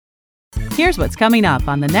Here's what's coming up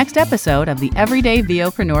on the next episode of the Everyday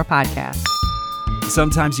VOpreneur podcast.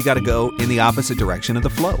 Sometimes you got to go in the opposite direction of the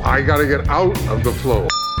flow. I got to get out of the flow.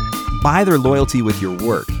 Buy their loyalty with your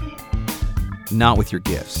work, not with your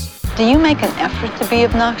gifts. Do you make an effort to be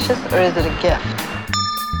obnoxious, or is it a gift?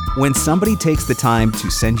 When somebody takes the time to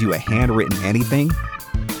send you a handwritten anything,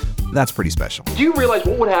 that's pretty special. Do you realize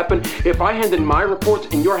what would happen if I handed my reports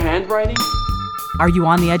in your handwriting? Are you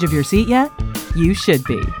on the edge of your seat yet? You should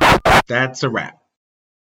be. That's a wrap.